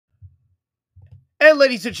Hey,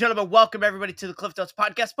 ladies and gentlemen, welcome everybody to the Cliff Notes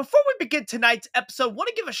Podcast. Before we begin tonight's episode, want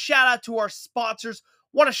to give a shout out to our sponsors.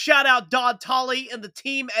 Want to shout out Don Tolley and the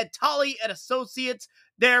team at Tolley and Associates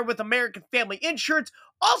there with American Family Insurance.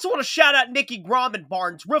 Also want to shout out Nikki Grom and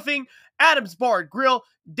Barnes Roofing, Adams Bar and Grill,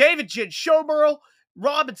 David Jin Showborough,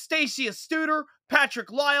 Rob and Stacia Studer, Patrick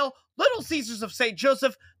Lyle, Little Caesars of St.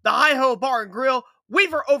 Joseph, the Hi-Ho Bar and Grill,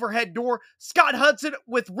 Weaver Overhead Door, Scott Hudson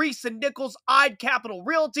with Reese and Nichols, Ide Capital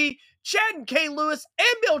Realty, Chad and Kay Lewis, and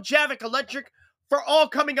Bill Javik Electric for all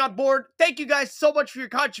coming on board. Thank you guys so much for your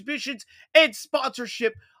contributions and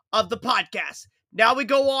sponsorship of the podcast. Now we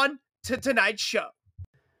go on to tonight's show.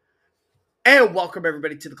 And welcome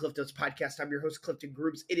everybody to the Cliff Notes Podcast. I'm your host, Clifton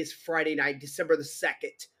Grooms. It is Friday night, December the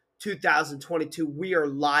 2nd, 2022. We are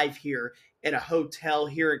live here in a hotel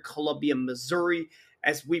here in Columbia, Missouri,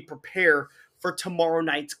 as we prepare for tomorrow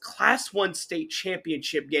night's Class 1 state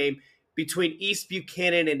championship game between East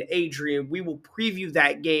Buchanan and Adrian. We will preview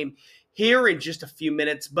that game here in just a few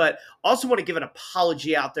minutes, but also want to give an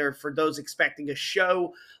apology out there for those expecting a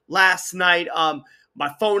show last night.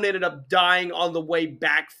 My phone ended up dying on the way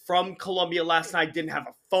back from Columbia last night. Didn't have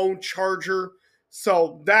a phone charger,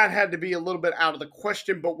 so that had to be a little bit out of the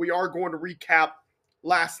question, but we are going to recap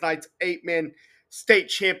last night's 8-man state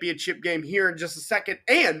championship game here in just a second,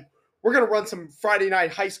 and we're going to run some Friday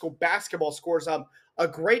night high school basketball scores. A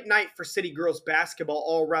great night for City girls basketball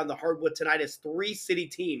all around the hardwood tonight as 3 city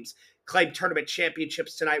teams claim tournament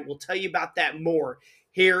championships tonight. We'll tell you about that more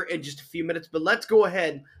here in just a few minutes, but let's go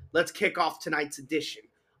ahead. Let's kick off tonight's edition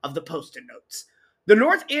of the Post-it Notes. The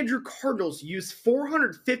North Andrew Cardinals used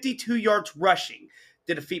 452 yards rushing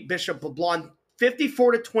to defeat Bishop LeBlond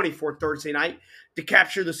 54-24 Thursday night to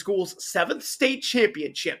capture the school's 7th state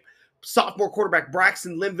championship. Sophomore quarterback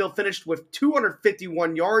Braxton Linville finished with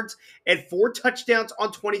 251 yards and 4 touchdowns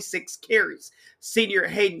on 26 carries. Senior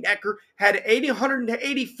Hayden Ecker had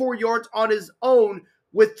 184 yards on his own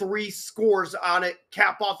with 3 scores on it,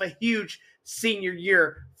 cap off a huge senior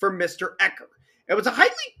year for Mr. Ecker. It was a highly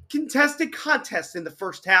contested contest in the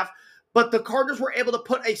first half, but the Cardinals were able to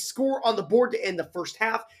put a score on the board to end the first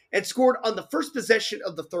half and scored on the first possession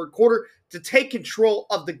of the third quarter to take control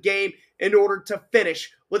of the game in order to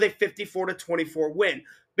finish with a 54-24 win.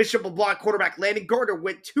 Bishop LeBlond quarterback Landon Gardner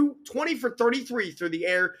went 20 for 33 through the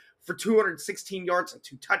air for 216 yards and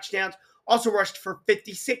 2 touchdowns. Also rushed for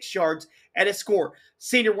 56 yards and a score.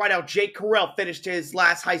 Senior wideout Jake Carell finished his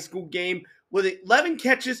last high school game with 11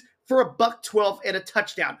 catches for a $112 and a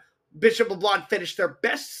touchdown. Bishop LeBlond finished their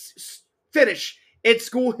best finish in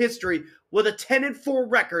school history with a 10-4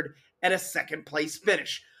 record and a second-place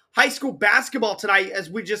finish. High school basketball tonight, as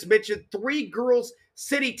we just mentioned, 3 girls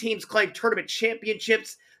city teams claim tournament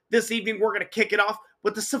championships. This evening, we're going to kick it off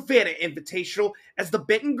with the Savannah Invitational as the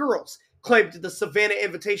Benton girls claimed the Savannah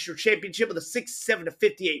Invitational Championship with a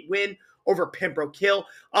 67-58 win over Pembroke Hill.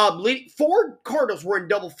 4 Cardinals were in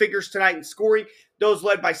double figures tonight in scoring. Those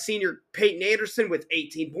led by senior Peyton Anderson with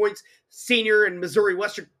 18 points. Senior and Missouri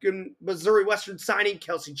Western signing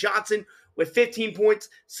Kelsey Johnson with 15 points.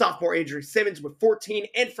 Sophomore Andrew Simmons with 14.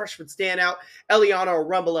 And freshman standout Eliana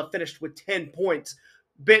Arumbala finished with 10 points.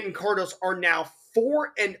 Benton Cardinals are now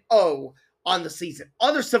 4-0 on the season.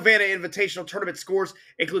 Other Savannah Invitational Tournament scores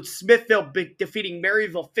include Smithville defeating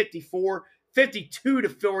Maryville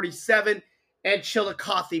 52-47, and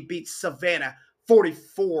Chillicothe beats Savannah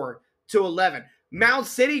 44-11. Mound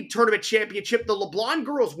City Tournament Championship. The LeBlond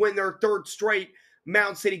girls win their 3rd straight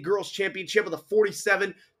Mound City Girls Championship with a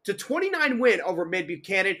 47-29 win over Mid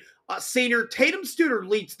Buchanan. Senior Tatum Studer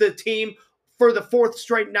leads the team for the 4th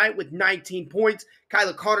straight night with 19 points.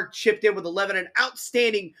 Kyla Carter chipped in with 11. An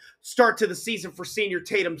outstanding start to the season for senior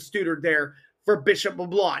Tatum Studer there for Bishop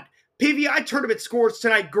LeBlond. PVI tournament scores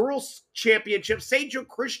tonight. Girls Championship. St. Joe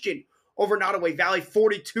Christian over Nottoway Valley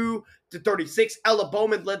 42-36. Ella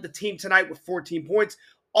Bowman led the team tonight with 14 points.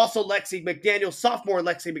 Also, sophomore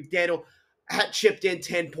Lexi McDaniel had chipped in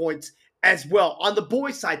 10 points as well. On the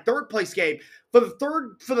boys' side, 3rd place game. For the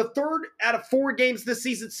third out of 4 games this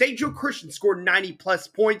season, St. Joe Christian scored 90-plus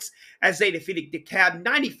points as they defeated DeKalb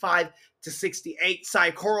 95-68.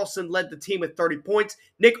 Cy Carlson led the team with 30 points.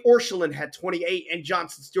 Nick Orshulin had 28, and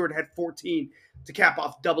Johnson Stewart had 14 to cap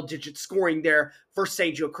off double-digit scoring there for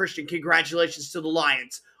St. Joe Christian. Congratulations to the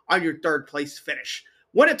Lions on your 3rd place finish.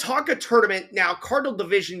 Winnetonka tournament now, Cardinal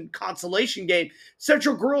Division consolation game.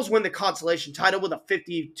 Central girls win the consolation title with a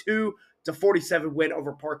 52-47 win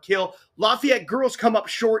over Park Hill. Lafayette girls come up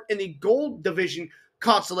short in the Gold Division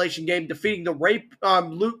consolation game, defeating the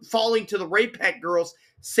falling to the Ray-Pec girls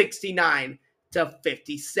 69-57.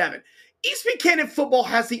 East Buchanan football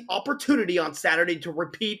has the opportunity on Saturday to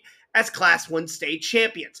repeat as Class 1 state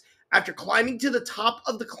champions. After climbing to the top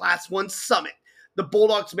of the Class 1 summit, the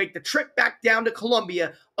Bulldogs make the trip back down to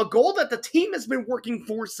Columbia, a goal that the team has been working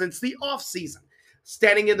for since the offseason.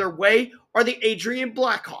 Standing in their way are the Adrian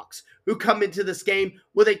Blackhawks, who come into this game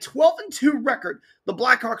with a 12-2 record. The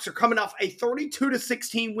Blackhawks are coming off a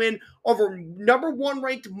 32-16 win over number 1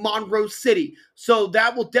 ranked Monroe City. So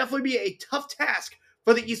that will definitely be a tough task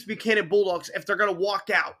for the East Buchanan Bulldogs if they're going to walk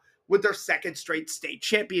out with their second straight state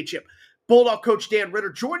championship. Bulldog coach Dan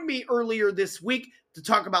Ritter joined me earlier this week to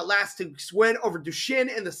talk about last week's win over Duchesne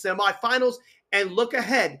in the semifinals and look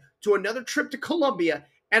ahead to another trip to Columbia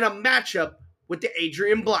and a matchup with the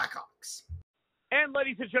Adrian Blackhawks. And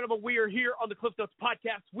ladies and gentlemen, we are here on the Cliff Notes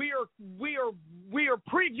podcast. We are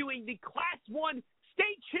previewing the Class 1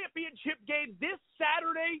 state championship game this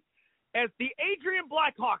Saturday as the Adrian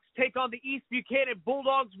Blackhawks take on the East Buchanan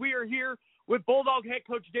Bulldogs. We are here with Bulldog head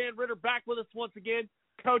coach Dan Ritter back with us once again.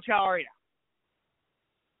 Coach, how are you?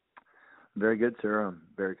 Very good, sir. I'm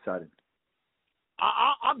very excited.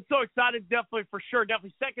 I'm so excited, definitely, for sure.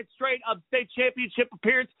 Definitely second straight state championship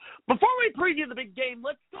appearance. Before we preview the big game,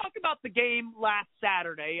 let's talk about the game last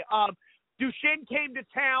Saturday. Duchesne came to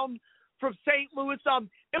town from St. Louis.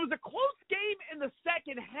 It was a close game in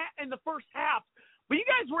the first half, but you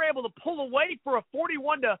guys were able to pull away for a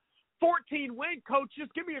 41-14 win. Coach,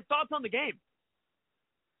 just give me your thoughts on the game.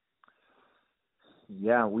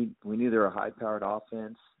 Yeah, we knew they're a high-powered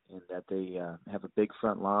offense and that they have a big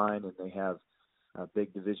front line and they have a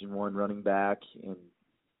big Division I running back,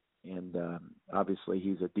 and obviously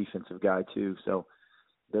he's a defensive guy too. So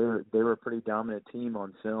they were a pretty dominant team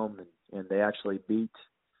on film, and they actually beat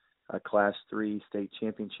a Class 3 state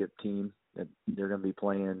championship team that they're going to be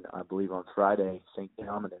playing, I believe, on Friday, St.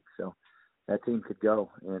 Dominic. So that team could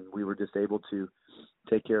go, and we were just able to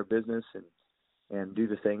take care of business and do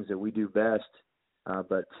the things that we do best.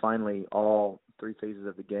 But finally, all three phases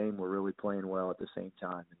of the game were really playing well at the same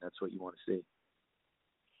time, and that's what you want to see.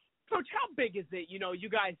 Coach, how big is it? You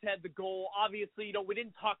guys had the goal. Obviously, we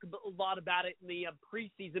didn't talk a lot about it in the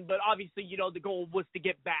preseason, but obviously, the goal was to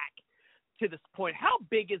get back to this point. How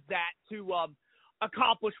big is that to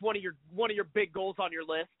accomplish one of your big goals on your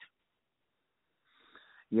list?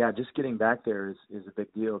 Yeah, just getting back there is a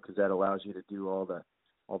big deal because that allows you to do all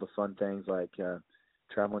the fun things like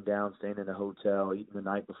traveling down, staying in a hotel, eating the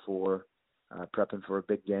night before, prepping for a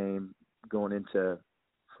big game, going into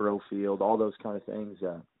Faroe Field, all those kind of things.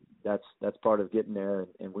 That's part of getting there,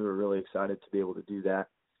 and we were really excited to be able to do that.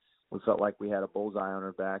 We felt like we had a bullseye on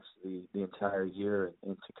our backs the entire year,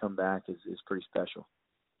 and to come back is pretty special.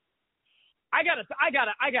 I gotta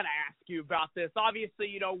ask you about this.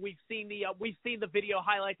 Obviously, we've seen the video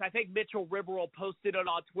highlights. I think Mitchell Ribberell posted it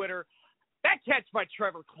on Twitter. That catch by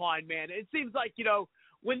Trevor Klein, man. It seems like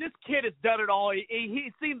when this kid has done it all,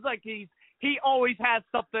 he seems like he always has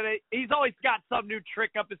something. He's always got some new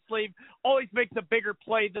trick up his sleeve. Always makes a bigger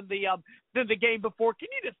play than the game before. Can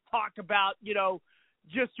you just talk about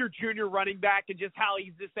just your junior running back and just how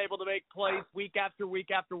he's just able to make plays week after week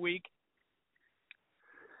after week?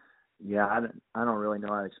 Yeah, I don't really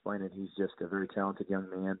know how to explain it. He's just a very talented young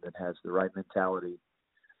man that has the right mentality.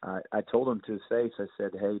 I told him to his face, I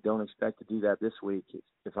said, hey, don't expect to do that this week.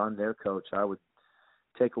 If I'm their coach, I would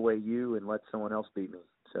take away you and let someone else beat me.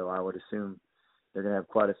 So I would assume they're going to have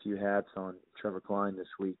quite a few hats on Trevor Klein this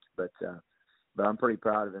week. But I'm pretty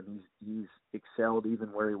proud of him. He's excelled even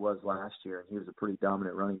where he was last year, and he was a pretty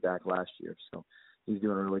dominant running back last year. So he's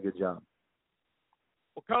doing a really good job.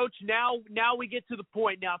 Well, Coach, now we get to the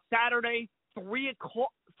point. Now, Saturday, 3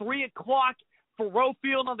 o'clock, Faroe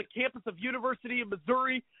Field on the campus of University of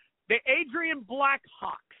Missouri. The Adrian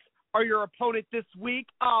Blackhawks are your opponent this week.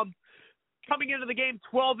 Coming into the game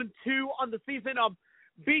 12-2 on the season.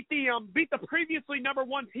 Beat the previously number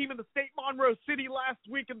 1 team in the state, Monroe City, last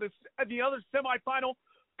week in the other semifinal.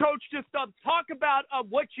 Coach, just talk about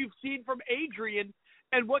what you've seen from Adrian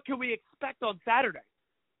and what can we expect on Saturday.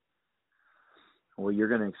 Well, you're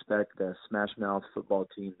going to expect a smash-mouth football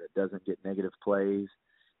team that doesn't get negative plays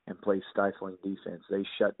and plays stifling defense. They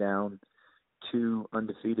shut down 2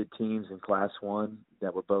 undefeated teams in Class 1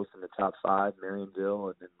 that were both in the top 5, Marionville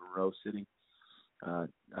and then Monroe City.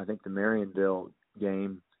 I think the Marionville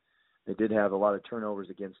game, they did have a lot of turnovers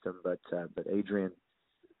against them, but Adrian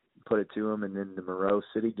put it to them. And then the Monroe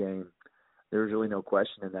City game, there was really no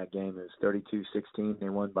question in that game. It was 32-16. They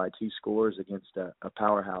won by 2 scores against a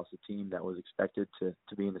powerhouse, a team that was expected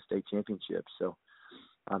to be in the state championship. So,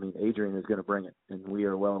 I mean, Adrian is going to bring it, and we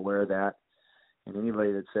are well aware of that. And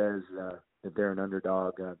anybody that says that they're an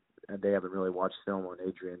underdog, they haven't really watched film on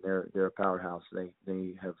Adrian. They're a powerhouse.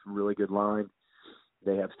 They have a really good line.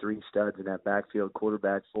 they have three studs in that backfield,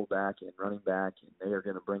 quarterback, fullback, and running back, and they are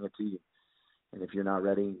going to bring it to you. And if you're not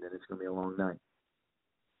ready, then it's going to be a long night.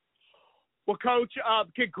 Well, Coach,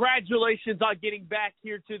 congratulations on getting back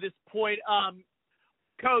here to this point.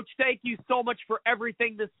 Coach, thank you so much for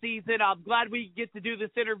everything this season. I'm glad we get to do this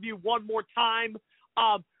interview one more time.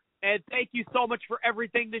 And thank you so much for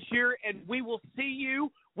everything this year. And we will see you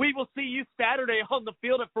Saturday on the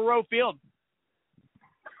field at Faurot Field.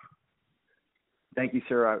 Thank you,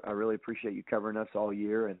 sir. I really appreciate you covering us all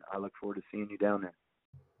year, and I look forward to seeing you down there.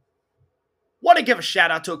 Want to give a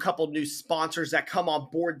shout out to a couple new sponsors that come on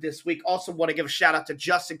board this week. Also want to give a shout out to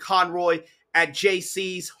Justin Conroy at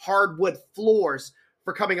JC's Hardwood Floors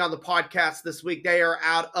for coming on the podcast this week. They are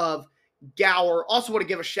out of Gower. Also want to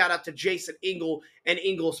give a shout out to Jason Engel and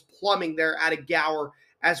Engel's Plumbing. They're out of Gower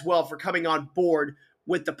as well for coming on board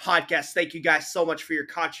with the podcast. Thank you guys so much for your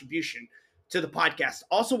contribution to the podcast.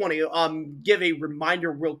 Also want to give a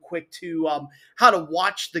reminder real quick to how to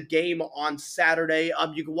watch the game on Saturday.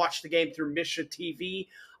 You can watch the game through Misha TV.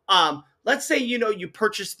 Let's say, you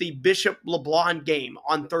purchased the Bishop LeBlond game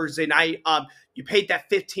on Thursday night. You paid that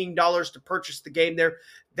 $15 to purchase the game there.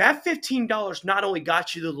 That $15 not only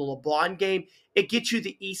got you the LeBlond game, it gets you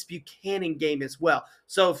the East Buchanan game as well.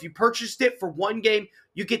 So if you purchased it for one game,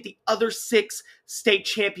 you get the other 6 state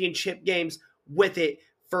championship games with it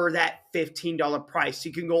for that $15 price.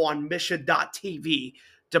 You can go on Misha.tv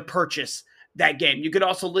to purchase that game. You can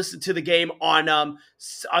also listen to the game on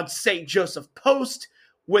St. Joseph Post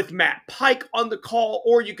with Matt Pike on the call,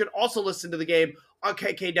 or you can also listen to the game on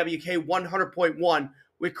KKWK 100.1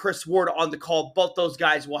 with Chris Ward on the call. Both those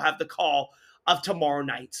guys will have the call of tomorrow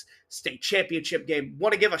night's state championship game.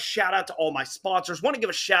 Want to give a shout out to all my sponsors. Want to give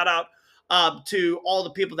a shout out to all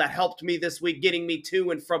the people that helped me this week, getting me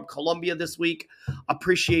to and from Columbia this week.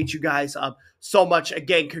 Appreciate you guys so much.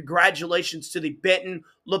 Again, congratulations to the Benton,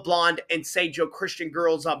 LeBlond, and St. Joe Christian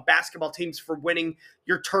girls basketball teams for winning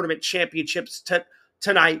your tournament championships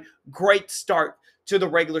tonight. Great start to the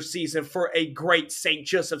regular season for a great St.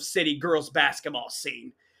 Joseph City girls basketball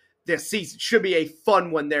scene. This season should be a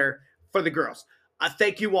fun one there for the girls.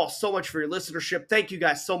 Thank you all so much for your listenership. Thank you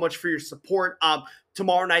guys so much for your support.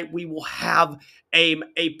 Tomorrow night we will have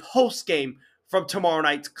a post game from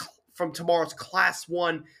tomorrow's Class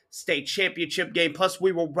 1 state championship game. Plus,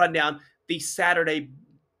 we will run down the Saturday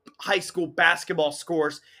high school basketball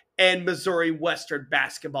scores and Missouri Western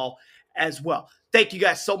basketball as well. Thank you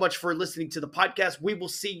guys so much for listening to the podcast. We will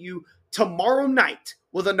see you tomorrow night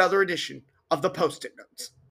with another edition of the Post-it Notes.